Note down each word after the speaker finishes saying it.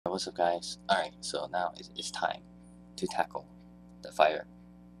what's up, guys? Alright, so now it's time to tackle the fire.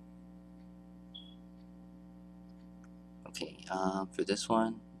 Okay, for this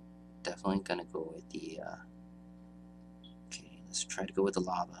one, definitely gonna go with the, okay, let's try to go with the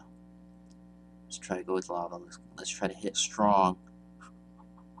lava. Let's try to go with lava. Let's try to hit strong.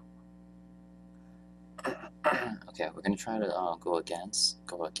 Okay, we're gonna try to go against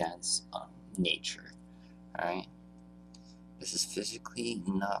nature. Alright? This is physically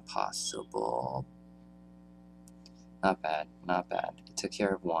not possible. Not bad, not bad. It took care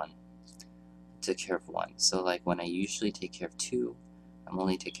of one. So like when I usually take care of two, I'm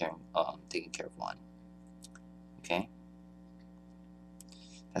only taking care of one. Okay?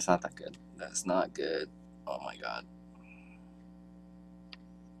 That's not that good. That's not good. Oh my god.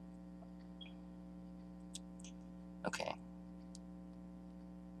 Okay.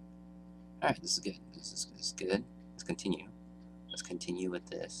 Alright, this is good. This is good. Let's continue. Let's continue with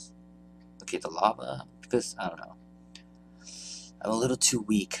this. Okay, the lava, because I don't know. I'm a little too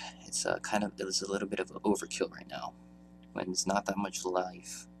weak. It's it's a little bit of an overkill right now. When it's not that much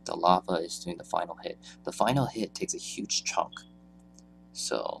life, the lava is doing the final hit. The final hit takes a huge chunk.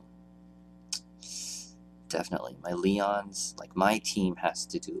 So definitely my Leons, like my team has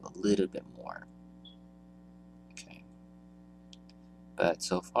to do a little bit more. Okay. But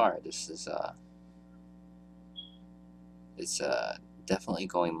so far this is it's definitely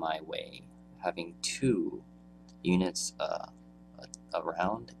going my way. Having two units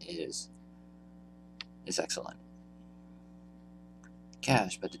around is excellent.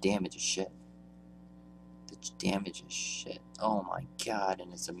 Gosh, but the damage is shit. The damage is shit. Oh my god,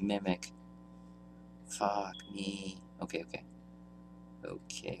 and it's a mimic. Fuck me. Okay.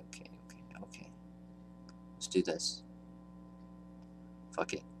 Let's do this.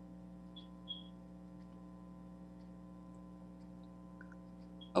 Fuck it.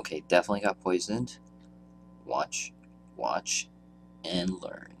 Okay, definitely got poisoned. Watch, and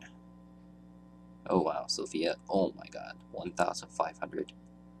learn. Oh wow, Sophia. Oh my god, 1,500.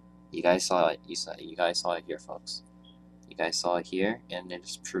 You guys saw it. You guys saw it here, folks. You guys saw it here, and it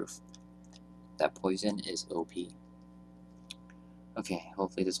is proof that poison is OP. Okay,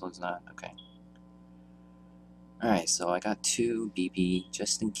 hopefully this one's not. Okay. Alright, so I got 2 BB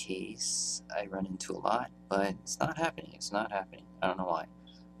just in case I run into a lot, but it's not happening. It's not happening. I don't know why.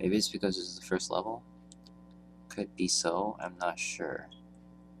 Maybe it's because this is the first level. Could be so. I'm not sure.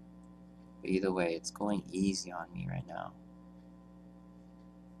 But either way, it's going easy on me right now.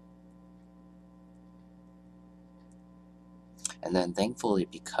 And then thankfully,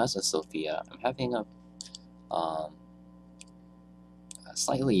 because of Sophia, I'm having a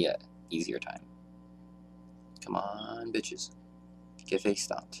slightly easier time. Come on, bitches. Get face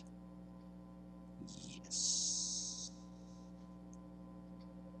stomped. Yes.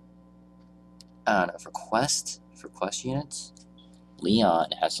 I don't know, for quest units,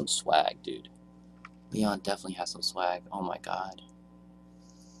 Leon has some swag, dude. Leon definitely has some swag. Oh my god.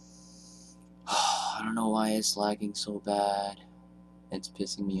 I don't know why it's lagging so bad. It's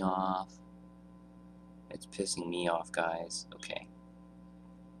pissing me off. It's pissing me off, guys. Okay.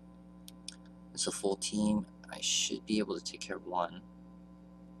 It's a full team. I should be able to take care of one.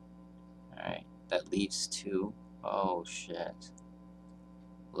 Alright. That leaves 2. Oh, shit.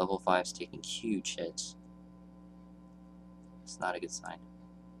 Level 5's taking huge hits. It's not a good sign.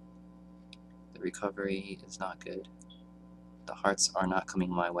 The recovery is not good. The hearts are not coming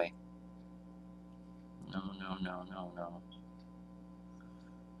my way. No.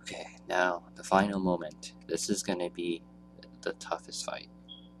 Okay, now, the final moment. This is gonna be the toughest fight.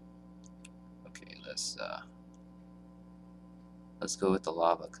 Okay, let's go with the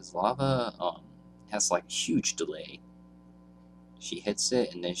lava, because lava has like huge delay. She hits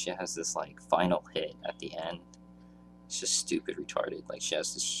it, and then she has this like final hit at the end. It's just stupid retarded. Like she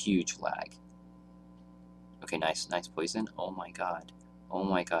has this huge lag. Okay, nice poison. Oh my god,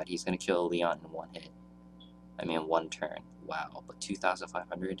 he's gonna kill Leon in one hit. I mean, one turn. Wow, but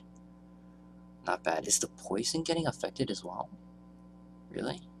 2,500. Not bad. Is the poison getting affected as well?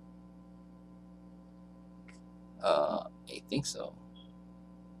 Really? I think so.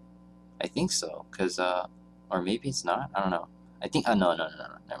 Cause or maybe it's not. I don't know. I think. No.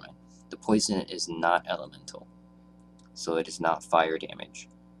 Never mind. The poison is not elemental, so it is not fire damage.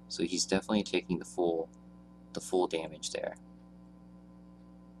 So he's definitely taking the full damage there.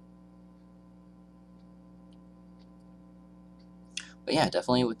 But yeah,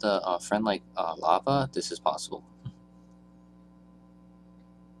 definitely with the friend like lava, this is possible.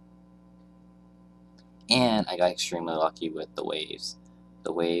 And I got extremely lucky with the waves.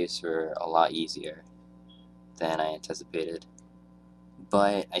 The waves were a lot easier than I anticipated.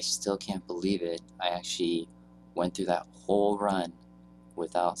 But I still can't believe it. I actually went through that whole run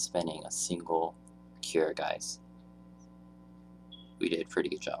without spending a single cure, guys. We did a pretty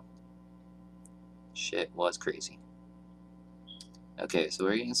good job. Shit was crazy. Okay, so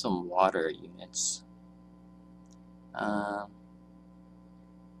we're getting some water units.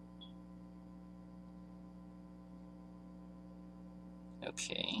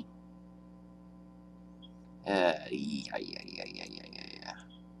 Okay. Yeah.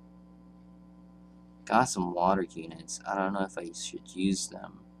 Got some water units. I don't know if I should use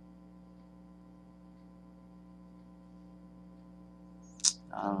them.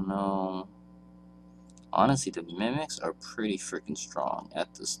 I don't know. Honestly, the mimics are pretty freaking strong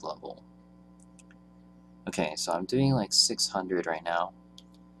at this level. Okay, so I'm doing like 600 right now.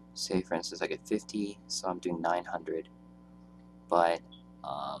 Say for instance I get 50, so I'm doing 900. But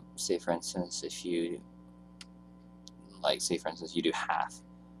say for instance if you say for instance you do half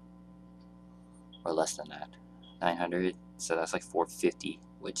or less than that, 900, so that's like 450,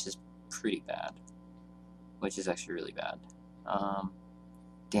 which is pretty bad. Which is actually really bad.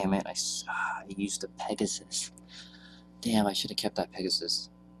 Damn it, I used the Pegasus. Damn, I should have kept that Pegasus.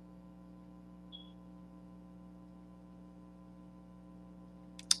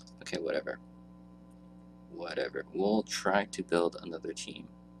 Okay, whatever. Whatever. We'll try to build another team.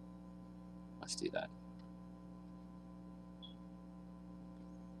 Let's do that.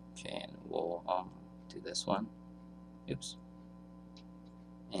 Okay, and we'll do this one. Oops.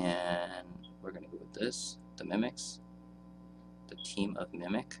 And we're gonna go with this, the mimics, the team of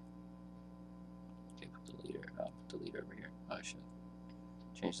mimic. Okay, put the leader over here. Oh shit.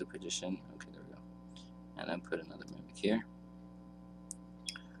 Change the position. Okay, there we go. And then put another mimic here.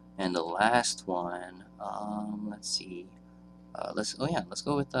 And the last one, let's see. Let's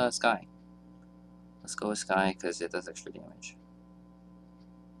go with Sky. Let's go with Sky because it does extra damage.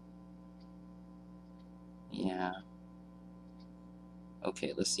 Yeah.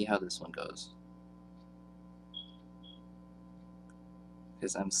 Okay, let's see how this one goes.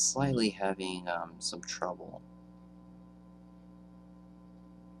 Because I'm slightly having some trouble.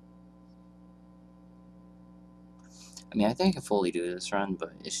 I mean, I think I can fully do this run,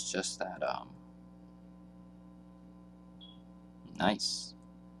 but it's just that, nice.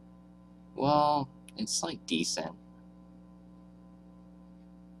 Well, it's like decent.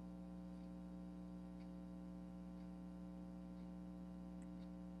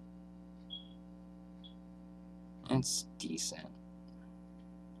 It's decent.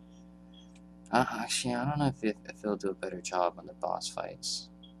 Actually, I don't know if it'll do a better job on the boss fights.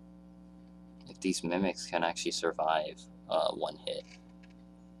 If these mimics can actually survive one hit.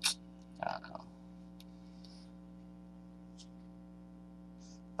 I don't know.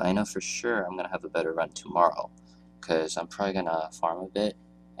 But I know for sure I'm going to have a better run tomorrow. Because I'm probably going to farm a bit.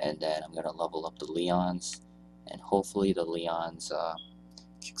 And then I'm going to level up the Leons. And hopefully the Leons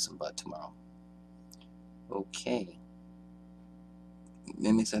kick some butt tomorrow. Okay.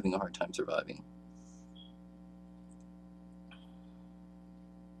 Mimic's having a hard time surviving.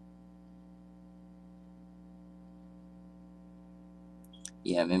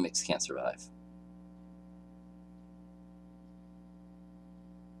 Yeah, mimics can't survive.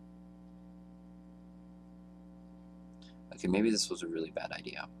 Okay, maybe this was a really bad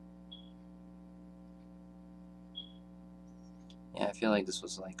idea. Yeah, I feel like this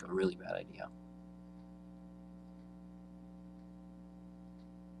was like a really bad idea.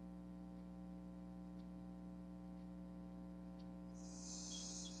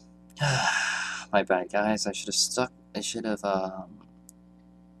 My bad, guys. I should have stuck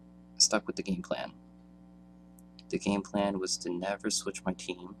with the game plan. The game plan was to never switch my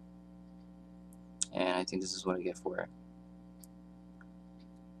team. And I think this is what I get for it.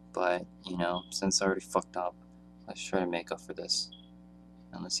 But, you know, since I already fucked up, let's try to make up for this.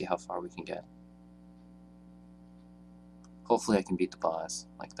 And let's see how far we can get. Hopefully I can beat the boss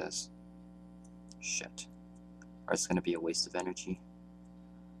like this. Shit. Or it's gonna be a waste of energy.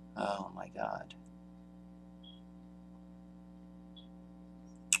 Oh my god.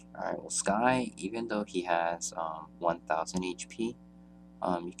 Alright, well Sky, even though he has 1000 HP,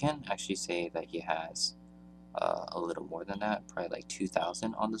 you can actually say that he has a little more than that, probably like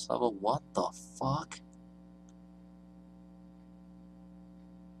 2000 on this level. What the fuck?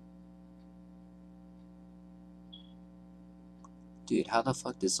 Dude, how the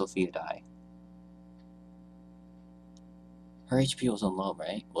fuck did Sophia die? Her HP wasn't low,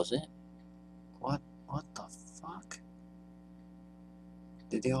 right? Was it? What the fuck?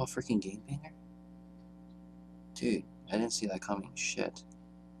 Did they all freaking gangbang her? Dude, I didn't see that coming. Shit.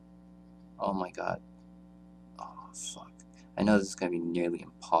 Oh my god. Oh, fuck. I know this is gonna be nearly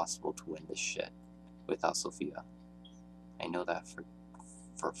impossible to win this shit without Sophia. I know that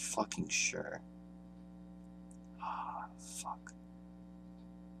for fucking sure. Ah, fuck.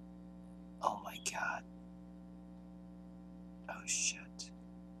 Oh my god. Oh shit.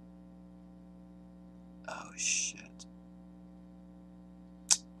 Oh shit.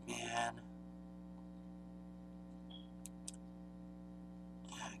 Man.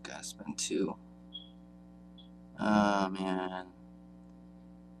 I gotta spend 2. Oh man.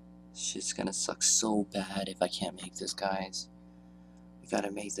 Shit's gonna suck so bad if I can't make this, guys. We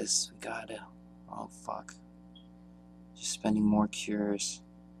gotta make this. We gotta. Oh fuck. Just spending more cures.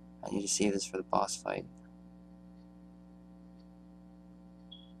 I need to save this for the boss fight.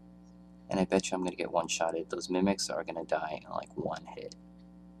 And I bet you I'm gonna get one-shotted. Those mimics are gonna die in like 1 hit.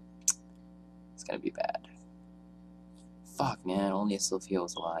 It's gonna be bad. Fuck, man. Only if Sophia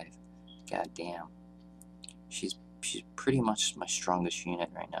was alive. God damn. She's pretty much my strongest unit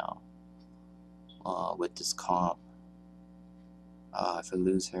right now. With this comp. If I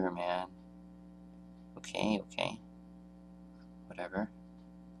lose her, man. Okay. Whatever.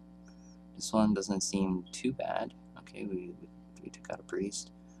 This one doesn't seem too bad. Okay, we took out a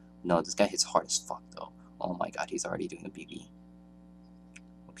priest. No, this guy hits hard as fuck, though. Oh my god, he's already doing a BB.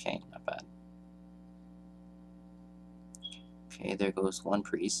 Okay, not bad. Okay, there goes 1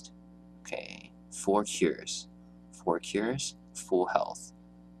 priest. Okay, 4 cures. 4 cures, full health.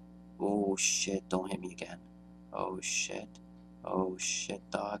 Oh shit, don't hit me again. Oh shit,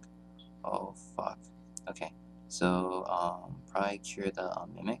 dog. Oh fuck. Okay, so probably cure the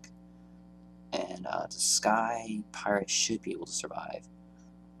mimic, and the sky pirate should be able to survive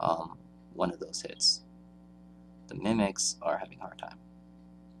one of those hits. The mimics are having a hard time.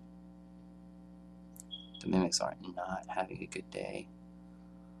 The mimics are not having a good day.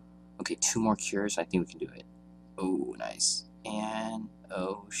 Okay, 2 more cures. I think we can do it. Oh, nice. And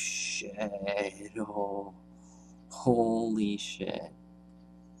oh shit. Oh, holy shit.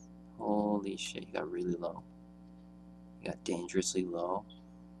 Holy shit, you got really low. You got dangerously low.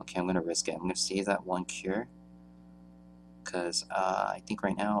 Okay, I'm gonna risk it. I'm gonna save that 1 cure. Because I think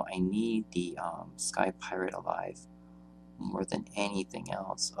right now I need the Sky Pirate alive more than anything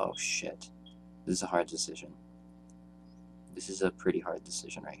else. Oh shit. This is a hard decision. This is a pretty hard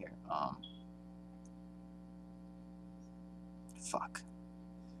decision right here. Fuck.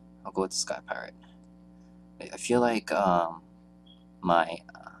 I'll go with the Sky Pirate. I feel like my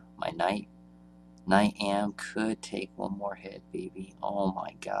Knight Am could take 1 more hit, baby. Oh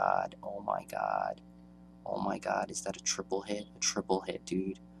my god. Oh my god. Oh my god, is that a triple hit? A triple hit,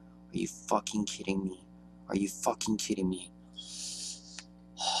 dude. Are you fucking kidding me? Are you fucking kidding me?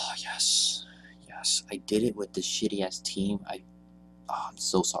 Oh, yes. Yes, I did it with this shitty-ass team. I'm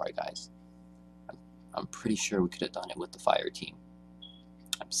so sorry, guys. I'm pretty sure we could have done it with the fire team.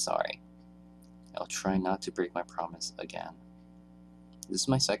 I'm sorry. I'll try not to break my promise again. This is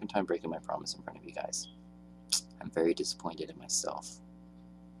my 2nd time breaking my promise in front of you guys. I'm very disappointed in myself.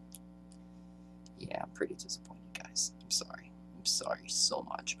 Yeah, I'm pretty disappointed, guys. I'm sorry. I'm sorry so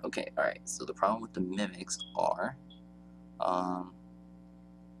much. Okay, alright. So the problem with the mimics are...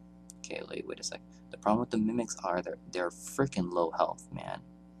 Okay, wait a sec. The problem with the mimics are they're freaking low health, man.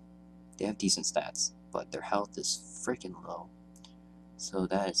 They have decent stats, but their health is freaking low. So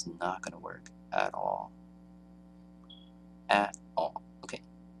that is not gonna work at all. At all. Okay.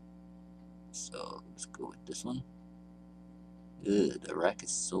 So let's go with this one. Ugh, the wreck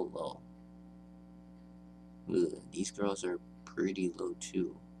is so low. Ugh, these girls are pretty low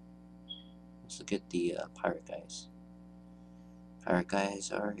too. Let's look at the pirate guys. Pirate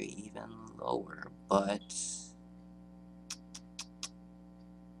guys are even lower, but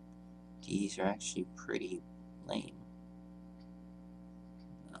these are actually pretty lame.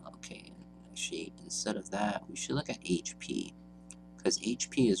 Okay, actually, instead of that, we should look at HP, because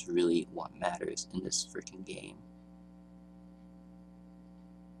HP is really what matters in this freaking game.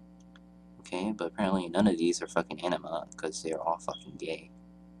 Okay, but apparently none of these are fucking anima, because they're all fucking gay.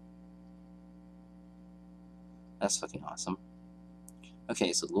 That's fucking awesome.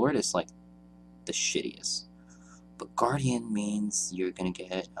 Okay, so Lord is like the shittiest. But Guardian means you're gonna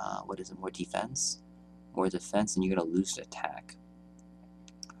get, what is it, more defense? More defense, and you're gonna lose attack.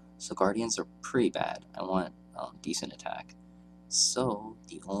 So Guardians are pretty bad. I want decent attack. So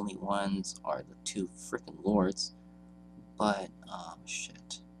the only ones are the 2 frickin' Lords. But,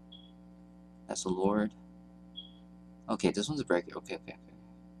 shit. That's a Lord. Okay, this one's a breaker. Okay.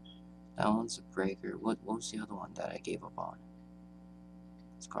 That one's a breaker. What was the other one that I gave up on?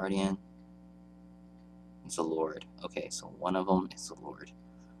 It's Guardian. It's a Lord. Okay, so one of them is a Lord.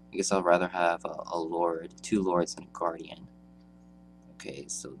 I guess I'd rather have a Lord, 2 Lords, and a Guardian. Okay,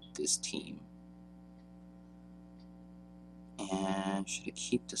 so this team. And should I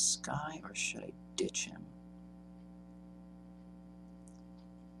keep the Sky or should I ditch him?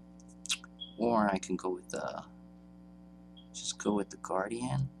 Or I can go with the... just go with the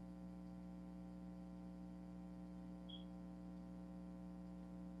Guardian.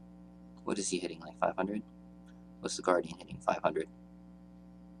 What is he hitting, like 500? What's the Guardian hitting, 500?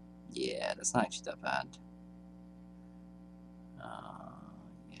 Yeah, that's not actually that bad.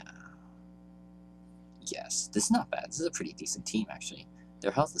 Yeah. Yes, this is not bad. This is a pretty decent team, actually.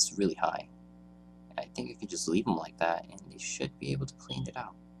 Their health is really high. I think I can just leave them like that, and they should be able to clean it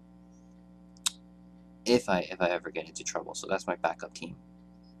out. If I ever get into trouble. So that's my backup team.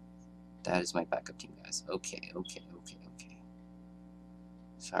 That is my backup team, guys. Okay.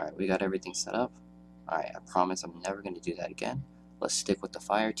 Sorry, we got everything set up. Alright, I promise I'm never going to do that again. Let's stick with the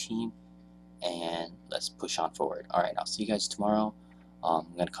fire team, and let's push on forward. Alright, I'll see you guys tomorrow.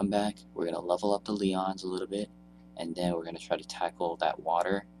 I'm going to come back. We're going to level up the Leons a little bit, and then we're going to try to tackle that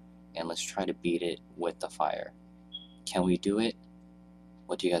water, and let's try to beat it with the fire. Can we do it?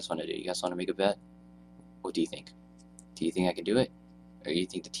 What do you guys want to do? You guys want to make a bet? What do you think? Do you think I can do it? Or do you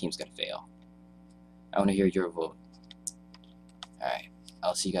think the team's going to fail? I want to hear your vote. Alright,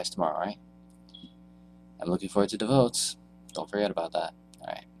 I'll see you guys tomorrow, alright? I'm looking forward to the votes. Don't forget about that.